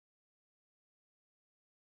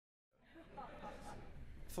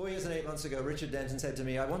4 years and 8 months ago, Richard Denton said to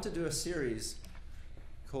me, I want to do a series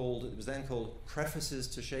called, it was then called Prefaces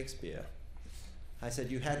to Shakespeare. I said,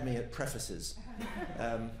 you had me at prefaces.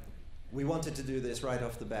 We wanted to do this right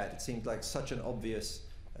off the bat. It seemed like such an obvious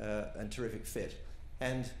and terrific fit.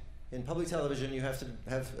 And in public television, you have to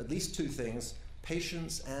have at least two things,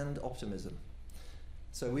 patience and optimism.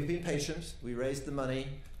 So we've been patient. We raised the money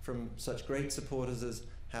from such great supporters as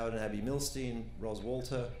Howard and Abby Milstein, Ros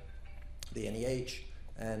Walter, the NEH,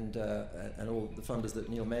 and all the funders that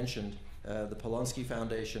Neil mentioned, the Polonsky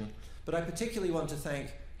Foundation. But I particularly want to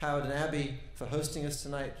thank Howard and Abby for hosting us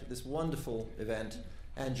tonight at this wonderful event,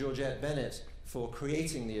 and Georgette Bennett for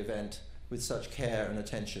creating the event with such care and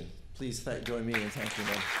attention. Please join me in thanking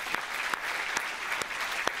them.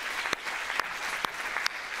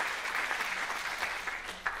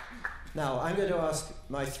 Now, I'm going to ask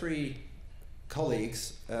my three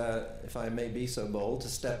colleagues, if I may be so bold, to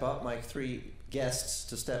step up, my three guests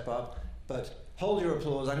to step up, but hold your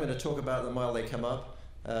applause. I'm going to talk about them while they come up.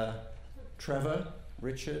 Trevor,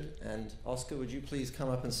 Richard, and Oscar, would you please come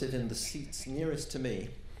up and sit in the seats nearest to me?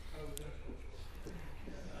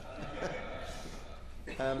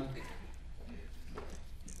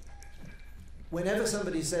 Whenever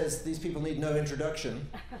somebody says these people need no introduction,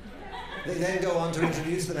 they then go on to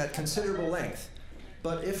introduce them at considerable length.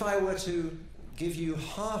 But if I were to give you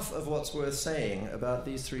half of what's worth saying about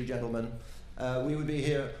these three gentlemen, we would be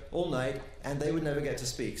here all night and they would never get to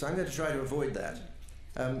speak. So I'm going to try to avoid that.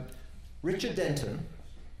 Richard Denton,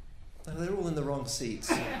 they're all in the wrong seats.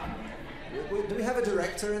 Do we have a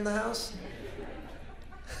director in the house?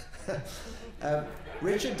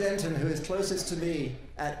 Richard Denton, who is closest to me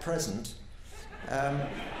at present,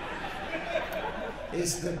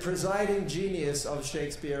 is the presiding genius of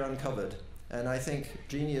Shakespeare Uncovered. And I think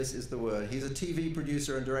genius is the word. He's a TV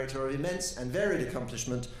producer and director of immense and varied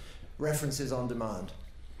accomplishment, references on demand.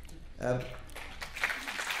 And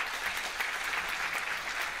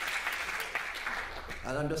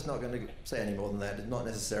I'm just not going to say any more than that, it's not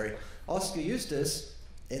necessary. Oscar Eustace,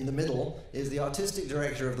 in the middle, is the artistic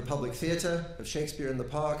director of the Public Theatre, of Shakespeare in the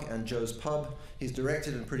Park and Joe's Pub. He's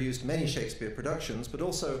directed and produced many Shakespeare productions, but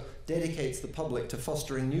also dedicates the public to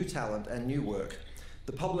fostering new talent and new work.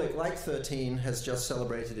 The public, like 13, has just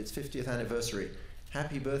celebrated its 50th anniversary.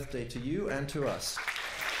 Happy birthday to you and to us.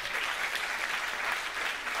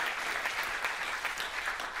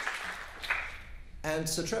 And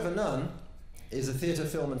Sir Trevor Nunn is a theatre,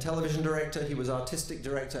 film and television director. He was artistic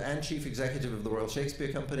director and chief executive of the Royal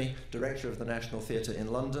Shakespeare Company, director of the National Theatre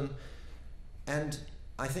in London. And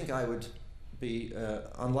I think I would be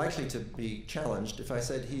unlikely to be challenged if I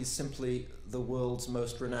said he's simply the world's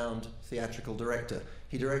most renowned theatrical director.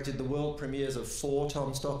 He directed the world premieres of 4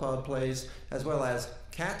 Tom Stoppard plays, as well as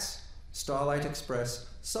Cats, Starlight Express,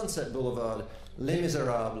 Sunset Boulevard, Les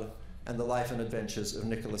Miserables, and The Life and Adventures of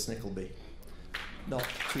Nicholas Nickleby. Not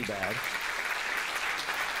too bad.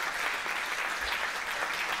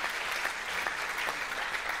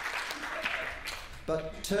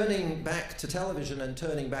 But turning back to television and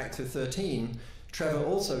turning back to 13, Trevor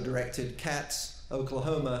also directed Cats,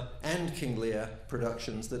 Oklahoma, and King Lear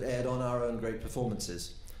productions that aired on Our Own Great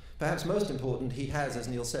Performances. Perhaps most important, he has, as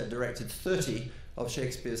Neil said, directed 30 of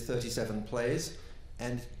Shakespeare's 37 plays,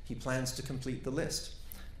 and he plans to complete the list.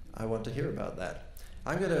 I want to hear about that.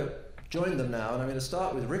 I'm going to join them now, and I'm going to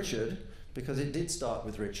start with Richard, because it did start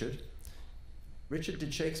with Richard. Richard,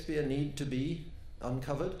 did Shakespeare need to be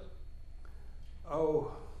uncovered?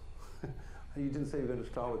 Oh, you didn't say you were going to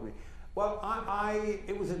start with me. Well,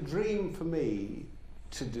 it was a dream for me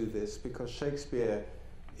to do this because Shakespeare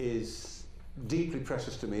is deeply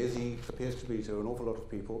precious to me, as he appears to be to an awful lot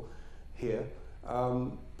of people here.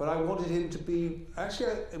 But I wanted him to be,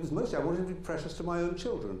 actually, it was mostly, I wanted him to be precious to my own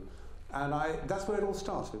children. And that's where it all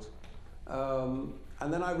started.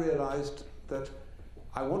 And then I realized that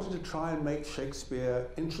I wanted to try and make Shakespeare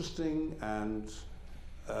interesting and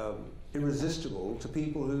irresistible to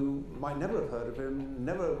people who might never have heard of him,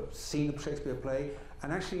 never seen a Shakespeare play,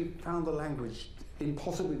 and actually found the language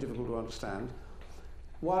impossibly difficult to understand,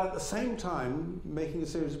 while at the same time making a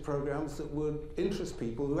series of programs that would interest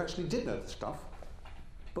people who actually did know the stuff,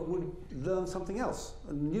 but would learn something else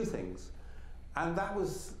and new things. And that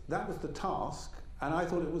was the task, and I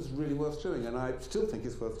thought it was really worth doing, and I still think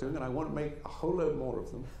it's worth doing, and I want to make a whole load more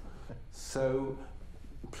of them. So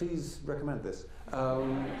please recommend this.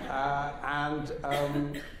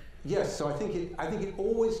 Yes, so I think it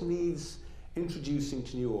always needs introducing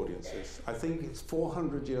to new audiences. I think it's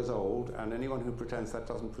 400 years old, and anyone who pretends that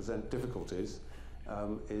doesn't present difficulties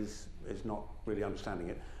is not really understanding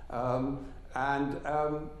it.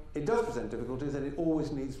 It does present difficulties, and it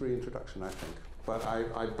always needs reintroduction, I think. But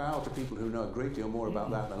I bow to people who know a great deal more about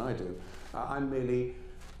that than I do. I'm merely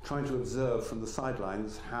trying to observe from the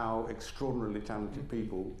sidelines how extraordinarily talented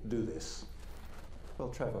people do this. Well,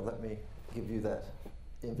 Trevor, let me give you that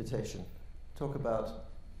invitation. Talk about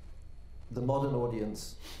the modern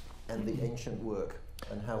audience and the ancient work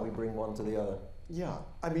and how we bring one to the other. Yeah,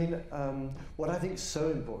 I mean, what I think is so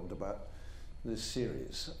important about this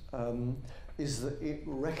series is that it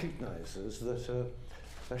recognizes that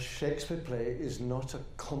a Shakespeare play is not a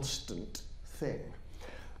constant thing.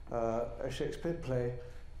 A Shakespeare play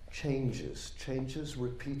changes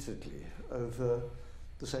repeatedly over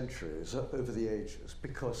the centuries, over the ages,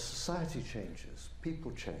 because society changes,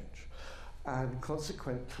 people change, and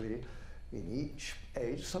consequently, in each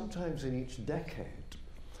age, sometimes in each decade,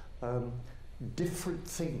 different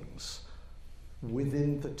things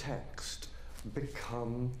within the text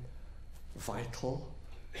become vital,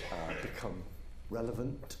 become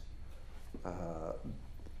relevant,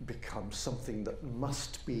 become something that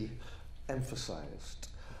must be emphasized.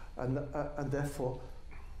 And therefore,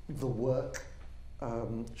 the work,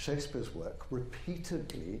 Shakespeare's work,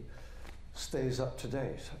 repeatedly stays up to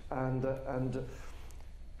date. And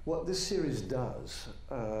what this series does,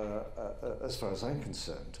 as far as I'm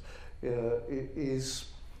concerned, is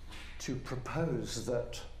to propose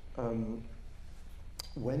that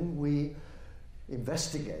when we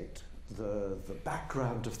investigate the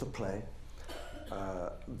background of the play,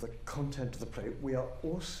 the content of the play, we are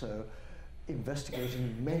also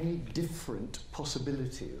investigating many different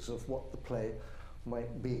possibilities of what the play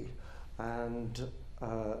might be, and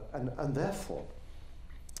therefore,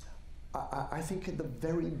 I think in the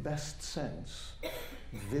very best sense,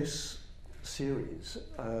 this series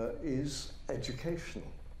is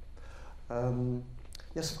educational.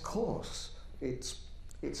 Yes, of course, it's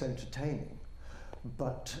entertaining,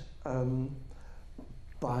 but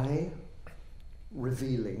by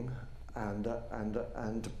revealing and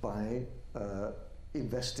by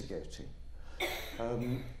investigating,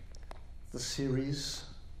 the series,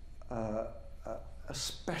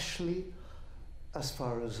 especially as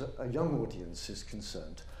far as a young audience is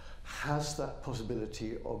concerned, has that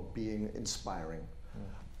possibility of being inspiring.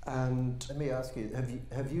 And let me ask you,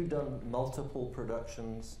 have you done multiple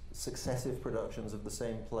productions, successive productions of the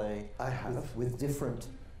same play? I have. With different,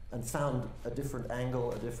 and found a different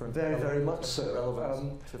angle, a different... Very much so.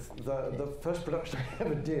 Relevance the first production I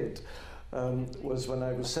ever did was when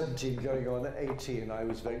I was 17 going on 18. I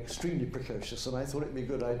was extremely precocious, and I thought it'd be a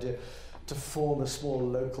good idea to form a small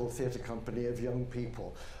local theatre company of young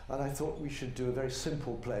people. And I thought we should do a very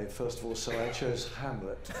simple play, first of all, so I chose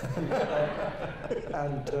Hamlet.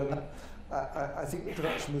 I think the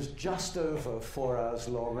production was just over 4 hours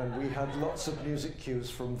long, and we had lots of music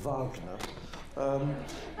cues from Wagner.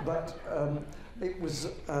 It was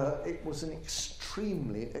an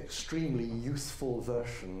extremely youthful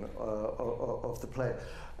version of the play.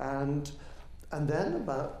 And then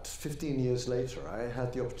about 15 years later, I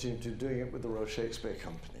had the opportunity of doing it with the Royal Shakespeare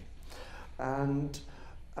Company. And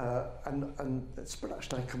it's a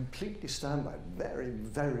production I completely stand by.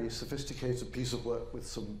 Very sophisticated piece of work with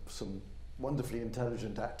some wonderfully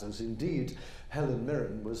intelligent actors. Indeed, Helen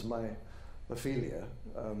Mirren was my Ophelia.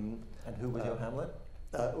 And who was your Hamlet?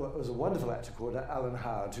 It was a wonderful actor called Alan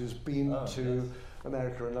Howard, who's been to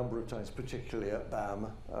America a number of times, particularly at BAM.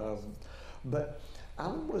 But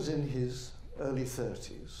Alan was in his early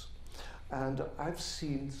 30s, and I've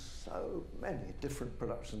seen so many different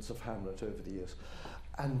productions of Hamlet over the years.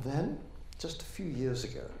 And then, just a few years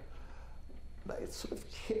ago, it sort of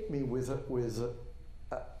hit me with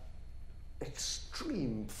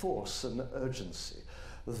extreme force and urgency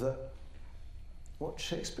that what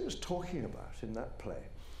Shakespeare is talking about in that play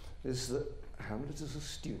is that Hamlet is a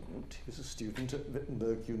student. He's a student at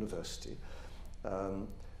Wittenberg University.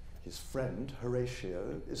 His friend,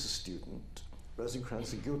 Horatio, is a student.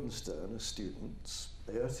 Rosencrantz and Guildenstern are students.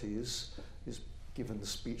 Laertes is given the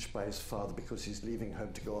speech by his father because he's leaving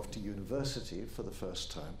home to go off to university for the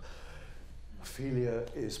first time. Ophelia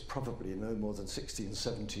is probably no more than 16,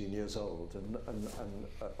 17 years old and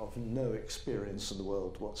of no experience in the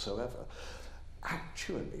world whatsoever.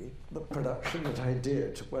 Actually, the production that I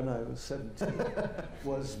did when I was 17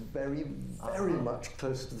 was very much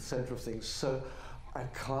closer to the centre of things. So I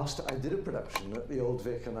did a production at the Old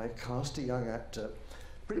Vic, and I cast a young actor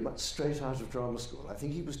pretty much straight out of drama school. I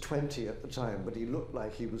think he was 20 at the time, but he looked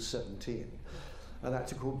like he was 17. An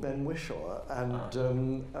actor called Ben Whishaw, and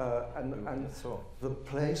the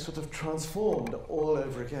play sort of transformed all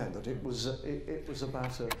over again. That it was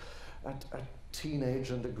about a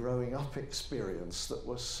teenage and a growing up experience that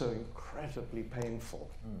was so incredibly painful,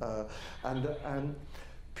 and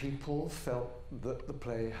people felt that the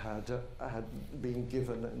play had been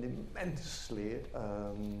given an immensely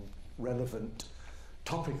relevant,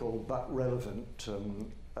 topical but relevant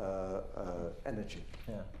energy.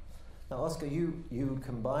 Yeah. Now, Oscar, you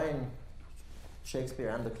combine Shakespeare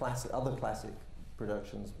and the other classic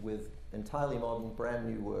productions with entirely modern, brand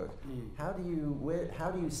new work. How do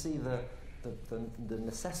you see the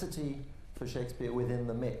necessity for Shakespeare within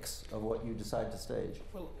the mix of what you decide to stage?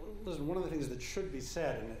 Well, listen, one of the things that should be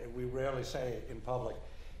said, and we rarely say it in public,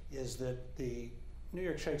 is that the New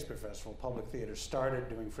York Shakespeare Festival, Public Theater, started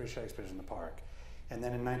doing free Shakespeares in the Park, and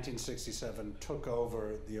then in 1967 took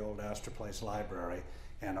over the old Astor Place Library,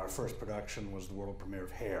 and our first production was the world premiere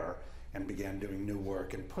of Hair, and began doing new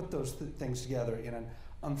work, and put those things together in an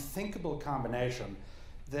unthinkable combination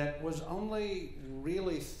that was only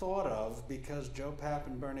really thought of because Joe Papp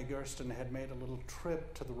and Bernie Gersten had made a little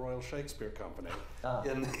trip to the Royal Shakespeare Company,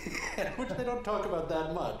 which they don't talk about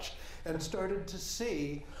that much, and started to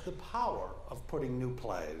see the power of putting new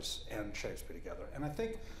plays and Shakespeare together. And I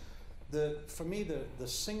think, for me, the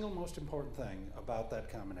single most important thing about that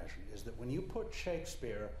combination is that when you put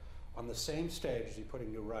Shakespeare on the same stage as you're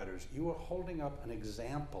putting new writers, you are holding up an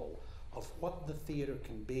example of what the theater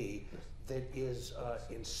can be that is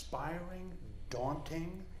inspiring,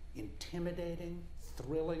 daunting, intimidating,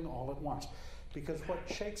 thrilling all at once. Because what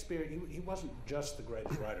Shakespeare, he wasn't just the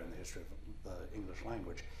greatest writer in the history of the English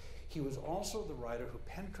language. He was also the writer who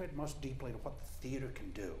penetrated most deeply into what the theater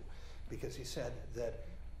can do. Because he said that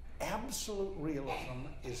absolute realism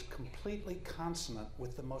is completely consonant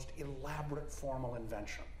with the most elaborate formal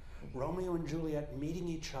invention. Romeo and Juliet meeting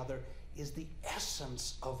each other is the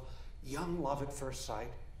essence of young love at first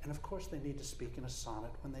sight, and of course they need to speak in a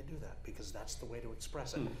sonnet when they do that, because that's the way to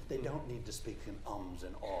express it. They don't need to speak in ums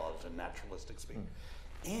and ahs and naturalistic speak.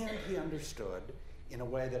 And he understood, in a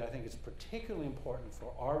way that I think is particularly important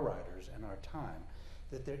for our writers and our time,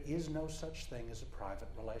 that there is no such thing as a private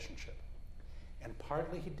relationship. And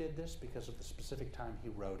partly he did this because of the specific time he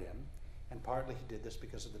wrote in, and partly he did this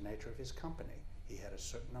because of the nature of his company. He had a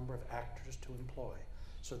certain number of actors to employ.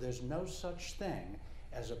 So there's no such thing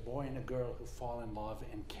as a boy and a girl who fall in love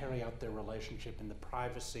and carry out their relationship in the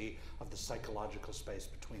privacy of the psychological space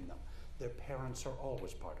between them. Their parents are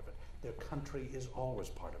always part of it. Their country is always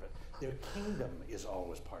part of it. Their kingdom is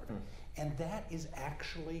always part of it. And that is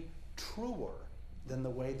actually truer than the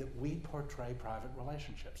way that we portray private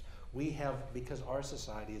relationships. We have, because our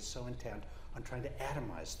society is so intent on trying to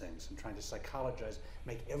atomize things and trying to psychologize,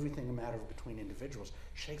 make everything a matter between individuals,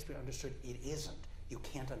 Shakespeare understood it isn't. You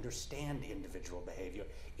can't understand individual behavior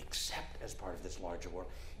except as part of this larger world.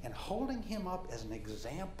 And holding him up as an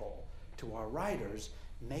example to our writers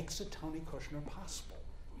makes a Tony Kushner possible.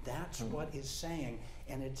 That's what is saying,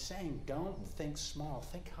 and it's saying, don't think small,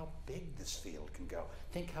 think how big this field can go.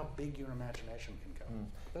 Think how big your imagination can go.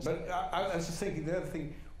 But I was just thinking, the other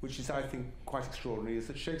thing which is, I think, quite extraordinary is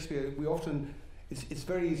that Shakespeare, we often, it's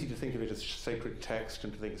very easy to think of it as sacred text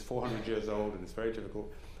and to think it's 400 years old and it's very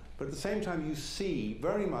difficult. But at the same time, you see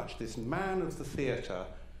very much this man of the theatre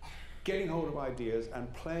getting hold of ideas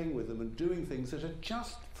and playing with them and doing things that are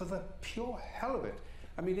just for the pure hell of it.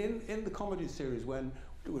 I mean, in the comedy series, when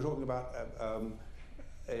we're talking about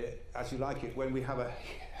As You Like It, when we have a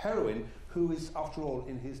heroine who is, after all,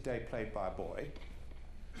 in his day played by a boy,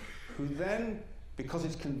 who then, because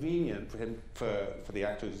it's convenient for him, for the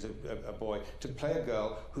actor who's a boy, to play a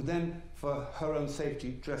girl, who then, for her own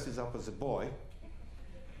safety, dresses up as a boy,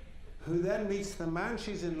 who then meets the man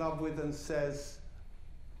she's in love with and says,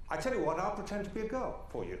 I tell you what, I'll pretend to be a girl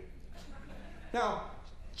for you. Now,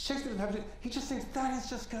 Shakespeare doesn't have to, he just thinks that is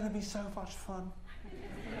just going to be so much fun.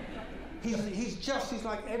 He's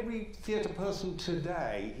like every theatre person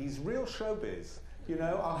today. He's real showbiz. You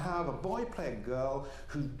know, I'll have a boy play a girl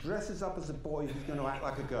who dresses up as a boy who's going to act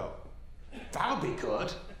like a girl. That'll be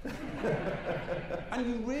good.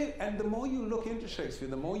 And the more you look into Shakespeare,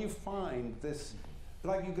 the more you find this,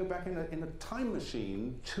 like you go back in a time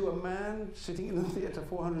machine to a man sitting in the theatre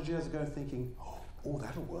 400 years ago thinking, oh,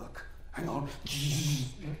 that'll work. Hang on.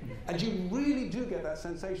 And you really do get that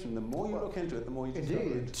sensation. The more you look into it, the more you discover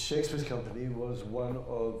it. Indeed, Shakespeare's Company was one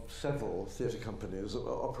of several theatre companies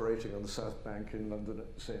operating on the South Bank in London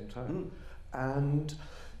at the same time. And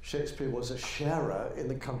Shakespeare was a sharer in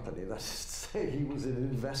the company. That is to say, he was an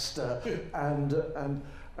investor, and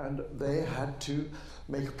they had to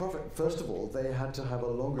make a profit. First of all, they had to have a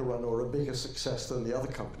longer run or a bigger success than the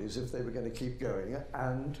other companies if they were going to keep going,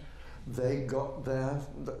 and they got their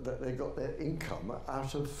income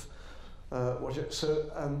out of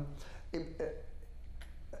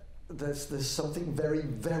there's something very,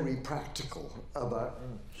 very practical about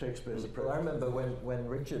Shakespeare's approach. Well, I remember when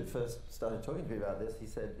Richard first started talking to me about this, he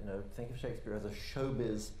said, you know, think of Shakespeare as a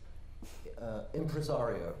showbiz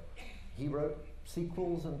impresario. He wrote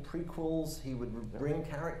sequels and prequels. He would bring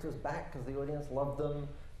characters back because the audience loved them.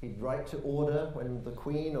 He'd write to order when the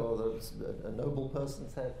Queen or a noble person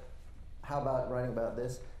said, how about writing about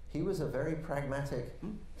this? He was a very pragmatic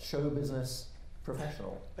show business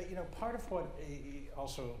professional. But you know, part of what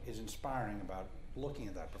also is inspiring about looking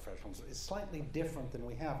at that professional is slightly different than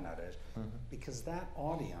we have nowadays, because that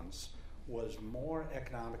audience was more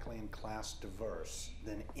economically and class diverse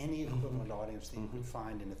than any equivalent audience that you could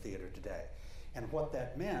find in a theater today. And what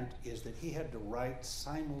that meant is that he had to write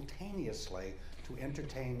simultaneously to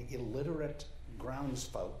entertain illiterate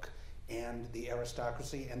groundsfolk and the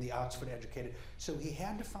aristocracy and the Oxford educated. So he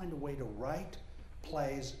had to find a way to write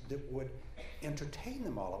plays that would entertain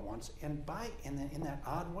them all at once, and in that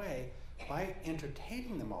odd way, by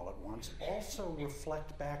entertaining them all at once, also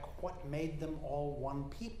reflect back what made them all one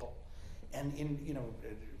people. And in, you know,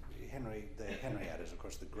 the Henriette is of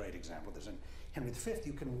course the great example of this. In Henry V,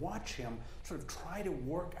 you can watch him sort of try to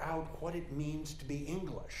work out what it means to be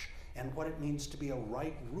English, and what it means to be a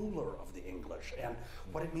right ruler of the English, and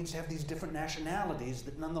what it means to have these different nationalities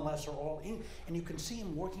that nonetheless are all English. And you can see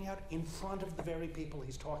him working out in front of the very people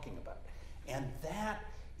he's talking about. And that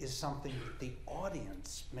is something that the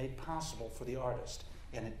audience made possible for the artist.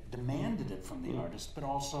 And it demanded it from the artist, but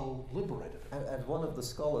also liberated it. And one of the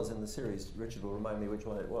scholars in the series, Richard will remind me which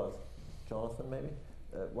one it was, Jonathan maybe?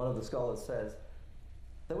 One of the scholars says,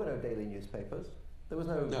 there were no daily newspapers. There was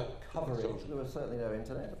no coverage. There was certainly no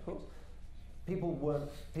internet, of course.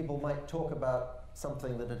 People might talk about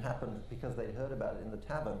something that had happened because they'd heard about it in the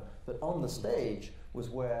tavern, but on the stage was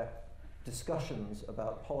where discussions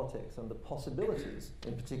about politics and the possibilities,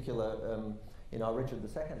 in particular in our Richard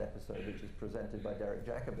II episode, which is presented by Derek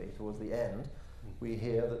Jacobi towards the end, we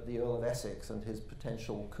hear that the Earl of Essex and his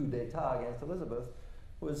potential coup d'etat against Elizabeth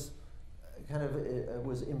was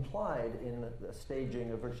was implied in the staging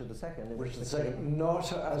of Richard II. Richard II,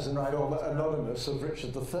 not as an film anonymous of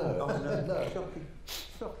Richard III. Oh, no.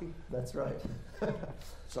 Shocking. That's right.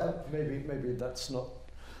 So maybe that's not,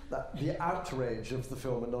 that the outrage of the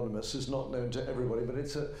film Anonymous is not known to everybody, but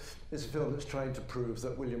it's a film that's trying to prove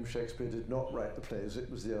that William Shakespeare did not write the plays, it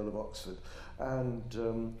was the Earl of Oxford.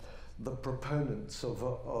 And the proponents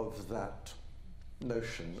of that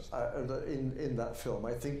notion in that film,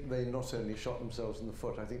 I think they not only shot themselves in the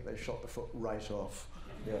foot, I think they shot the foot right off.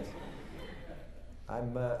 Yes.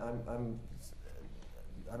 I'm not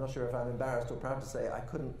sure if I'm embarrassed or proud to say I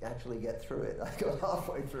couldn't actually get through it. I got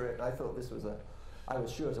halfway through it and I thought this was I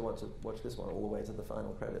was sure to want to watch this one all the way to the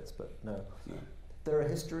final credits, but no. There are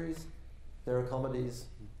histories, there are comedies,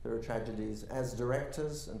 there are tragedies. As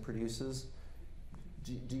directors and producers,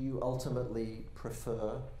 do you ultimately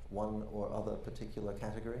prefer one or other particular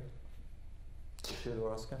category? Richard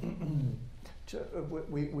or Oscar?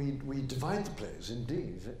 We divide the plays,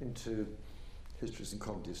 indeed, into histories and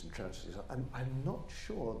comedies and tragedies. I'm not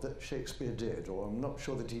sure that Shakespeare did, or I'm not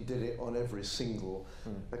sure that he did it on every single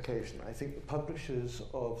occasion. I think the publishers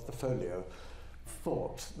of the Folio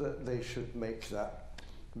thought that they should make that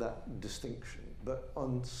distinction, but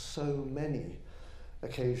on so many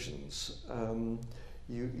occasions,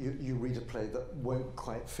 you read a play that won't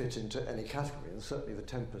quite fit into any category, and certainly The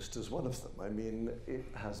Tempest is one of them. I mean, it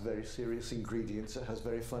has very serious ingredients, it has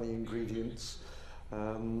very funny ingredients,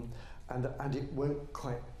 and it won't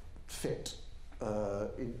quite fit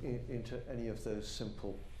into any of those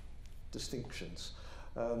simple distinctions.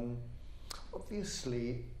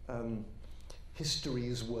 Obviously,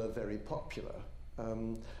 histories were very popular,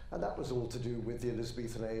 and that was all to do with the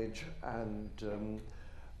Elizabethan age and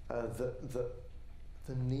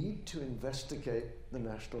the need to investigate the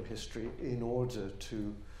national history in order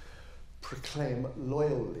to proclaim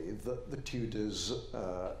loyally that the Tudors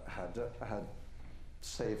had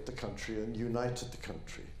saved the country and united the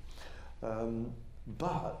country.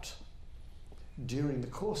 But during the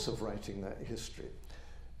course of writing that history,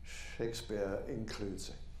 Shakespeare includes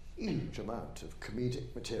a huge amount of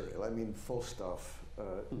comedic material. I mean, Falstaff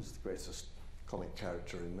is the greatest comic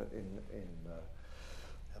character in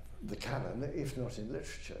the canon, if not in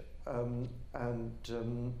literature.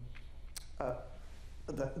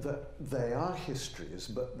 They are histories,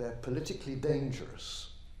 but they're politically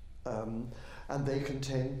dangerous. And they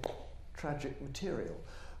contain tragic material.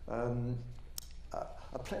 A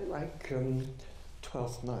play like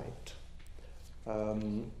Twelfth Night,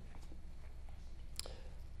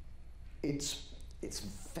 it's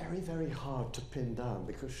very, very hard to pin down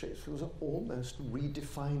because Shakespeare was almost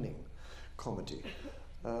redefining comedy.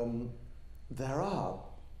 There are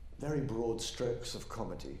very broad strokes of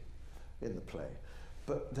comedy in the play,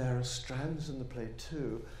 but there are strands in the play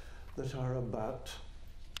too that are about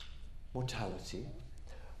mortality,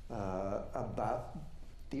 about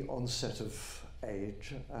the onset of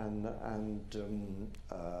age, and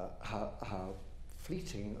how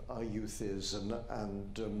fleeting our youth is,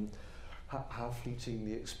 and how fleeting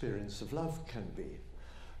the experience of love can be,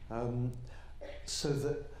 so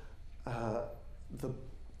that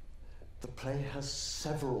the play has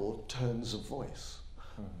several tones of voice,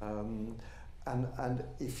 and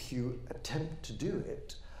if you attempt to do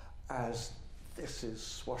it as this is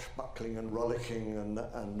swashbuckling and rollicking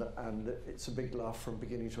and it's a big laugh from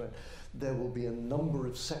beginning to end, there will be a number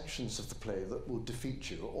of sections of the play that will defeat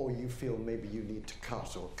you, or you feel maybe you need to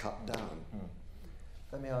cut or cut down.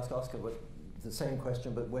 Let me ask Oscar the same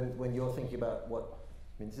question, but when you're thinking about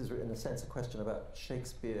this is in a sense a question about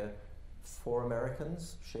Shakespeare for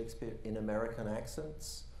Americans, Shakespeare in American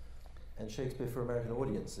accents, and Shakespeare for American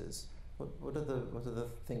audiences. What are the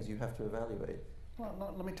things you have to evaluate?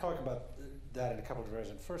 Well, let me talk about that in a couple of areas.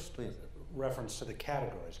 And first, please, reference to the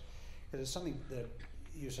categories. Because it's something that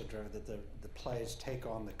you said, Trevor, that the plays take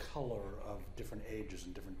on the color of different ages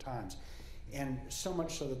and different times. And so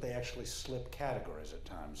much so that they actually slip categories at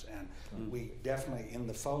times. And we definitely, in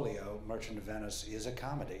the folio, Merchant of Venice is a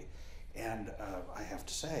comedy. And I have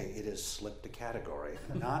to say, it has slipped a category.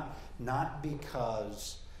 not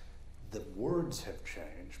because the words have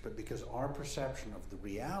changed, but because our perception of the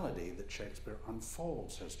reality that Shakespeare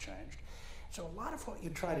unfolds has changed. So a lot of what you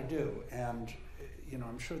try to do, and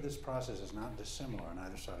I'm sure this process is not dissimilar on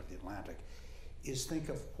either side of the Atlantic, is think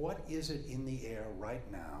of what is it in the air right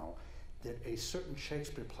now that a certain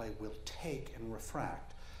Shakespeare play will take and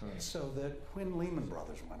refract, so that when Lehman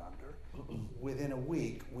Brothers went under, within a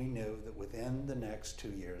week we knew that within the next 2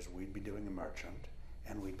 years we'd be doing A Merchant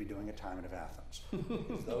and we'd be doing A Timon of Athens.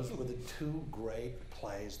 Those were the two great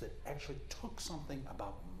plays that actually took something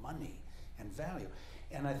about money and value.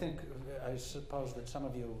 And I suppose that some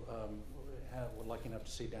of you were lucky enough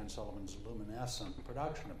to see Dan Sullivan's luminescent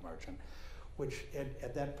production of Merchant, which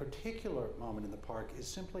at that particular moment in the park is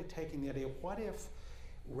simply taking the idea, what if,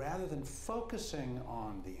 rather than focusing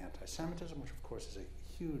on the anti-Semitism, which of course is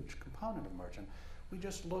a huge component of Merchant, we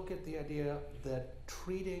just look at the idea that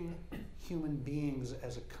treating human beings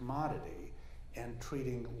as a commodity and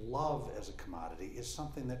treating love as a commodity is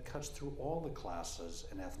something that cuts through all the classes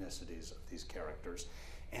and ethnicities of these characters,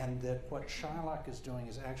 and that what Shylock is doing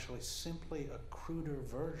is actually simply a cruder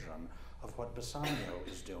version of what Bassanio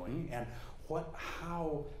is doing, and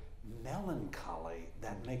how melancholy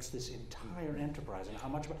that makes this entire enterprise, and how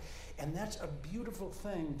much of it, and that's a beautiful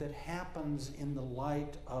thing that happens in the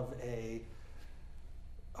light of a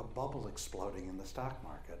bubble exploding in the stock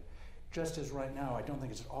market. Just as right now, I don't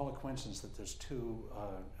think it's at all a coincidence that there's two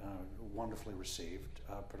wonderfully received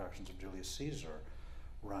productions of Julius Caesar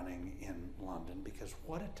running in London, because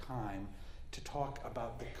what a time to talk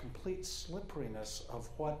about the complete slipperiness of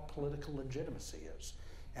what political legitimacy is.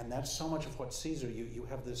 And that's so much of what Caesar, you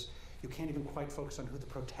have this, you can't even quite focus on who the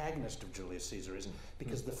protagonist of Julius Caesar is,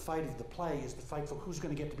 because the fight of the play is the fight for who's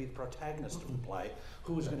going to get to be the protagonist of the play,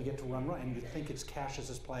 who is going to get to run right. And you think it's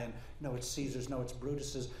Cassius's play, and no, it's Caesar's, no, it's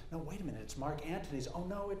Brutus's, no, wait a minute, it's Mark Antony's, oh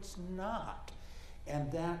no, it's not. And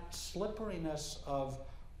that slipperiness of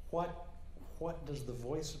what does the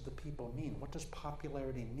voice of the people mean? What does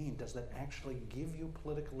popularity mean? Does that actually give you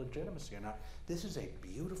political legitimacy or not? This is a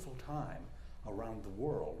beautiful time around the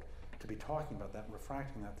world to be talking about that and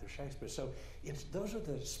refracting that through Shakespeare. So those are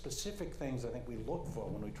the specific things I think we look for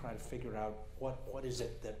when we try to figure out what is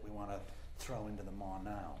it that we want to throw into the maw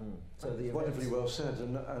now. So wonderfully well said,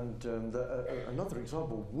 and another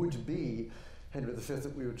example would be Henry V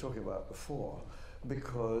that we were talking about before,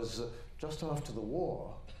 because just after the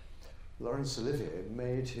war, Laurence Olivier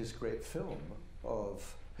made his great film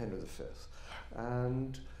of Henry V,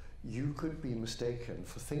 and you could be mistaken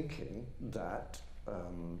for thinking that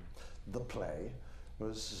the play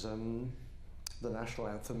was the national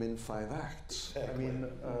anthem in 5 acts. Exactly. I mean,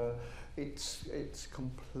 it's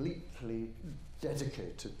completely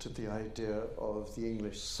dedicated to the idea of the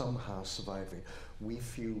English somehow surviving. We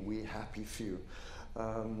few, we happy few.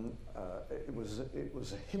 It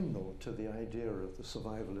was a hymnal to the idea of the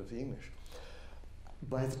survival of the English.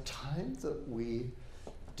 By the time that we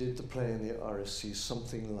did the play in the RSC,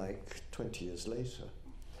 something like 20 years later,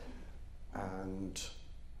 and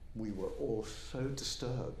we were all so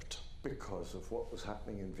disturbed because of what was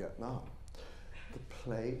happening in Vietnam, the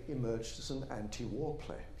play emerged as an anti-war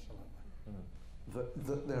play. Absolutely.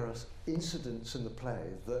 That there are incidents in the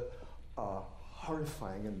play that are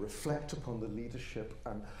horrifying, and reflect upon the leadership,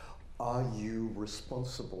 and are you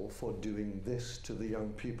responsible for doing this to the young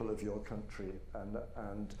people of your country, and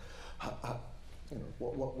you know,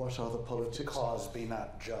 what are the politics? Cause be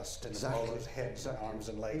not just, and Exactly. all those heads and arms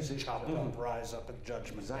and legs chopped up, rise up at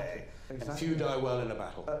judgment day. And few die well in a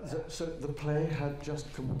battle. So the play had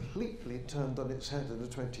just completely turned on its head in the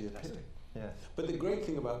 20th period. Yeah. But the great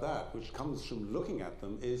thing about that, which comes from looking at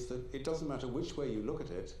them, is that it doesn't matter which way you look at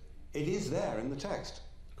it, it is there in the text.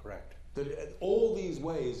 Correct. That all these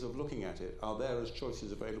ways of looking at it are there as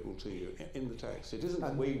choices available to you in the text. It isn't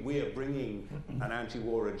that we are bringing an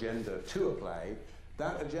anti-war agenda to a play.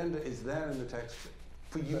 That agenda is there in the text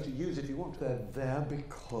for you to use if you want to. They're there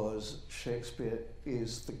because Shakespeare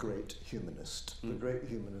is the great humanist, the great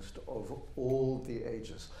humanist of all the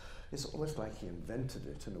ages. It's almost like he invented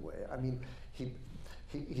it in a way. I mean,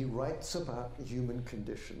 he writes about the human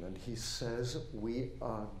condition, and he says we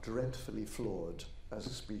are dreadfully flawed as a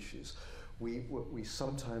species. We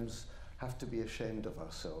sometimes have to be ashamed of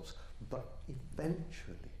ourselves, but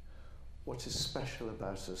eventually what is special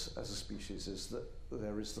about us as a species is that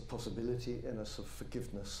there is the possibility in us of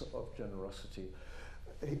forgiveness, of generosity.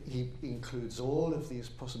 He includes all of these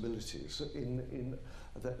possibilities in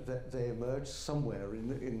that they emerge somewhere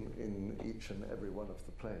in each and every one of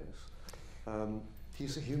the plays.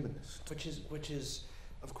 He's a humanist. Which is,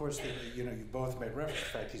 of course, you know, you both made reference to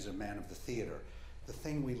the fact he's a man of the theater. The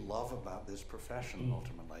thing we love about this profession,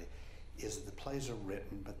 ultimately, is that the plays are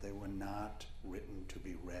written, but they were not written to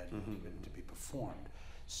be read, written to be performed.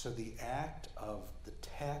 So the act of the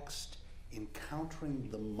text encountering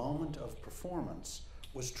the moment of performance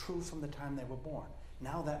was true from the time they were born.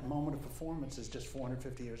 Now that moment of performance is just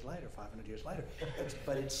 450 years later, 500 years later.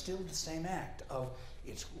 But it's still the same act of,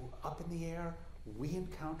 it's up in the air, we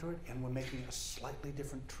encounter it, and we're making a slightly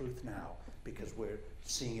different truth now because we're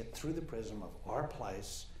seeing it through the prism of our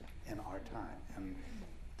place and our time. And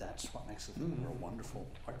that's what makes the theater a wonderful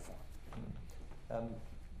art form.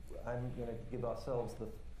 I'm going to give ourselves the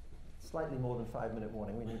slightly more than 5-minute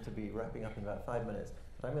warning. We need to be wrapping up in about 5 minutes.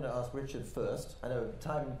 But I'm going to ask Richard first. I know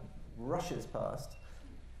time rushes past.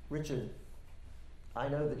 Richard, I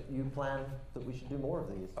know that you plan that we should do more of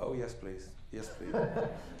these. Oh yes, please. Yes, please.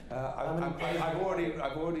 I've already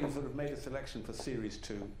sort of made a selection for series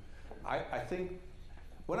 2. I think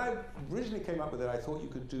when I originally came up with it, I thought you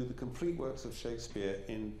could do the complete works of Shakespeare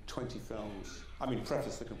in 20 films. I mean,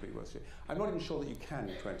 preface the complete works. I'm not even sure that you can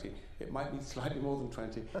in 20. It might be slightly more than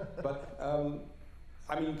 20, but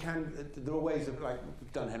I mean, you can. There are ways of, like,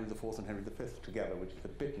 we've done Henry IV and Henry V together, which is a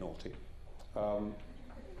bit naughty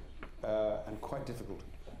and quite difficult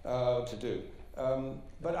to do.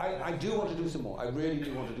 But I do want to do some more. I really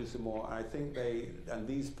do want to do some more. I think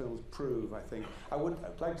these films prove, I think.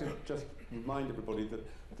 I'd like to just remind everybody that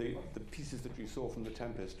the pieces that you saw from The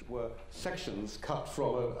Tempest were sections cut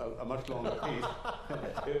from a much longer piece.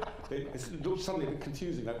 It looked suddenly a bit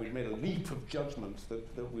confusing, like we'd made a leap of judgments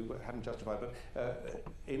that we hadn't justified. But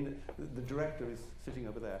the director is sitting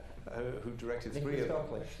over there, who directed three of them,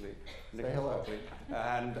 actually. Say hello.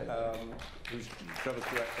 And who's Trevor's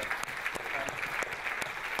director.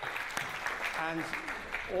 And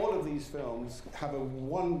all of these films have a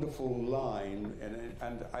wonderful line in it,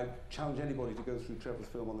 and I challenge anybody to go through Trevor's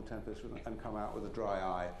film on The Tempest and come out with a dry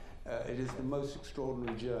eye. It is the most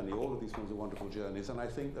extraordinary journey. All of these films are wonderful journeys, and I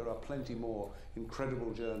think there are plenty more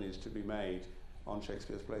incredible journeys to be made on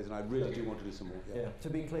Shakespeare's plays, and I really do want to do some more. Yeah. To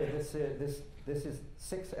be clear, this is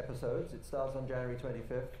 6 episodes. It starts on January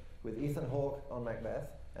 25th with Ethan Hawke on Macbeth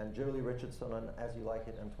and Julie Richardson on As You Like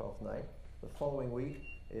It and Twelfth Night. The following week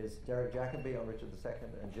is Derek Jacobi on Richard II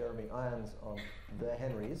and Jeremy Irons on The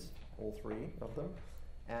Henrys, all 3 of them.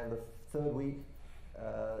 And the third week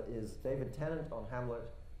is David Tennant on Hamlet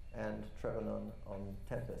and Trevor Nunn on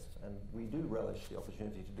Tempest. And we do relish the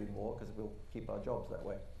opportunity to do more because we'll keep our jobs that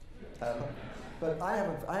way. But I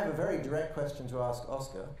have a very direct question to ask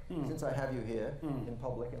Oscar, since I have you here in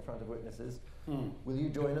public in front of witnesses. Will you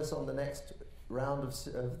join us on the next round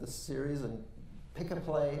of the series and pick a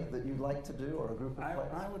play that you'd like to do, or a group of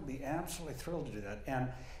plays? I would be absolutely thrilled to do that. And,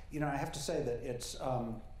 you know, I have to say that it's,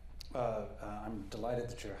 I'm delighted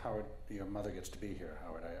that your mother gets to be here,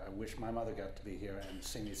 Howard. I wish my mother got to be here and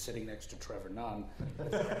see me sitting next to Trevor Nunn,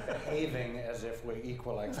 behaving as if we're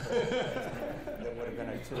equal experts. That would have been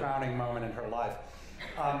a crowning moment in her life.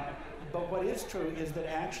 But what is true is that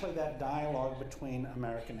actually that dialogue between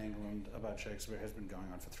America and England about Shakespeare has been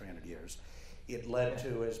going on for 300 years. It led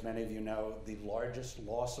to, as many of you know, the largest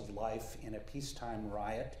loss of life in a peacetime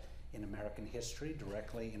riot in American history,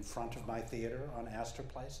 directly in front of my theater on Astor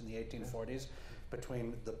Place in the 1840s.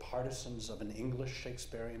 between the partisans of an English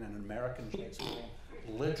Shakespearean and an American Shakespearean,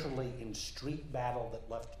 literally in street battle that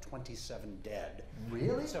left 27 dead.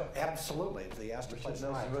 Really? So absolutely, the Astor Place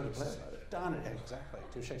Nelson wrote a play about it. Astonishing, exactly.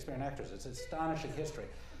 2 Shakespearean actors. It's astonishing history.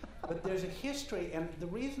 But there's a history, and the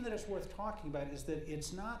reason that it's worth talking about is that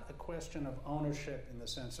it's not a question of ownership in the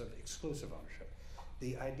sense of exclusive ownership.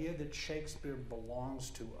 The idea that Shakespeare belongs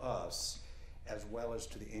to us as well as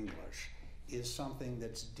to the English is something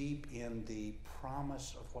that's deep in the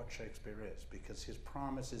promise of what Shakespeare is, because his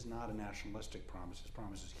promise is not a nationalistic promise, his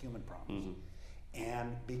promise is a human promise.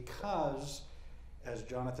 And because, as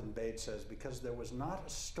Jonathan Bates says, because there was not a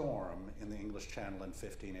storm in the English Channel in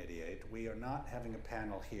 1588, we are not having a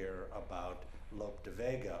panel here about Lope de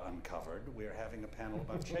Vega uncovered, we are having a panel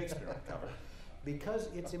about Shakespeare uncovered, because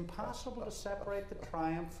it's impossible to separate the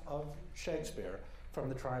triumph of Shakespeare from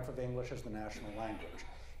the triumph of English as the national language.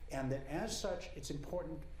 And that as such, it's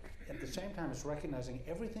important at the same time as recognizing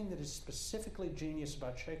everything that is specifically genius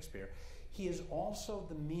about Shakespeare. He is also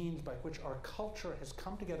the means by which our culture has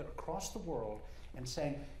come together across the world and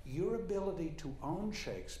saying, your ability to own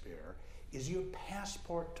Shakespeare is your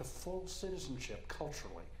passport to full citizenship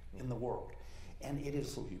culturally in the world. And it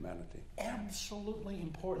is For humanity. absolutely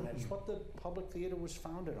important. It's what the public theater was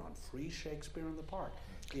founded on, free Shakespeare in the park.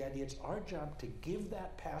 The idea it's our job to give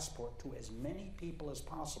that passport to as many people as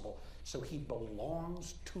possible so he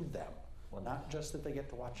belongs to them, not just that they get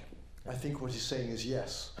to watch him. I think what he's saying is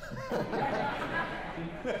yes. And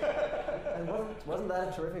wasn't that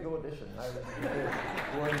a terrific audition? I reckon you did.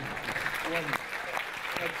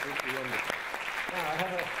 Absolutely wonderful.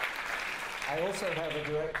 Now, I also have a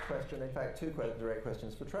direct question, in fact, 2 direct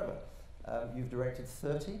questions for Trevor. You've directed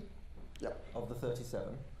 30 of the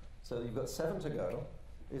 37, so you've got 7 to go.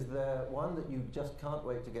 Is there one that you just can't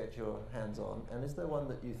wait to get your hands on? And is there one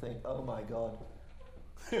that you think, oh my God,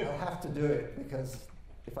 I'll have to do it, because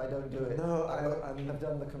if I don't do it, No, I've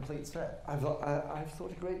done the complete set? I've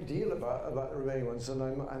thought a great deal about the remaining ones, and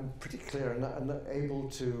I'm pretty clear and able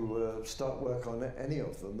to start work on any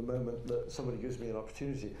of them the moment that somebody gives me an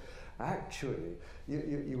opportunity. Actually,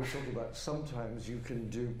 you were talking about sometimes you can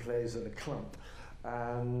do plays in a clump,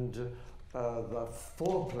 and the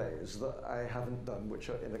 4 plays that I haven't done, which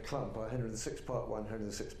are in a clump, are Henry VI Part 1, Henry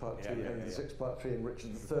VI Part 2, Henry VI Part 3, and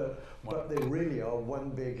Richard III, but they really are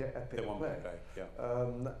one big epic play.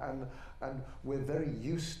 And we're very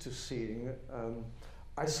used to seeing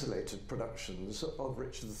isolated productions of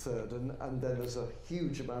Richard III, and then there's a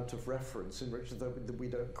huge amount of reference in Richard III that we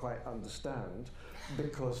don't quite understand,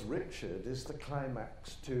 because Richard is the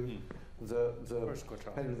climax to the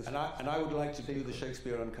Henry VI. And I would like to do the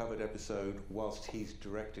Shakespeare Uncovered episode whilst he's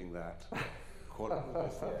directing that.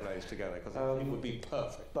 Plays together, because it would be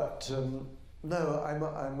perfect. But no,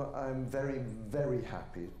 I'm very, very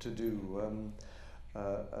happy to do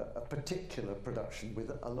a particular production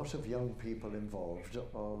with a lot of young people involved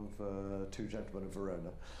of 2 Gentlemen of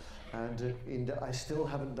Verona, and I still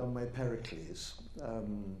haven't done my Pericles.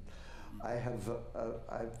 I've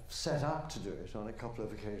set up to do it on a couple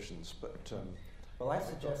of occasions, but Well, I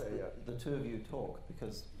suggest that the 2 of you talk,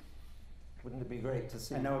 because wouldn't it be great to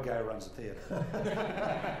see? I know a guy who runs a theater.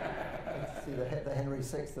 See the Henry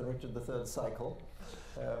VI and Richard III cycle.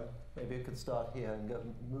 Maybe it could start here and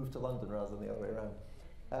move to London rather than the other way around.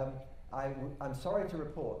 I'm sorry to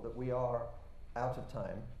report that we are out of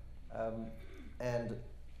time. And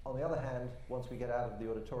on the other hand, once we get out of the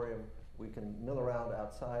auditorium, we can mill around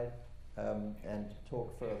outside and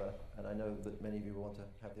talk further. And I know that many of you want to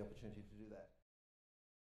have the opportunity to do that.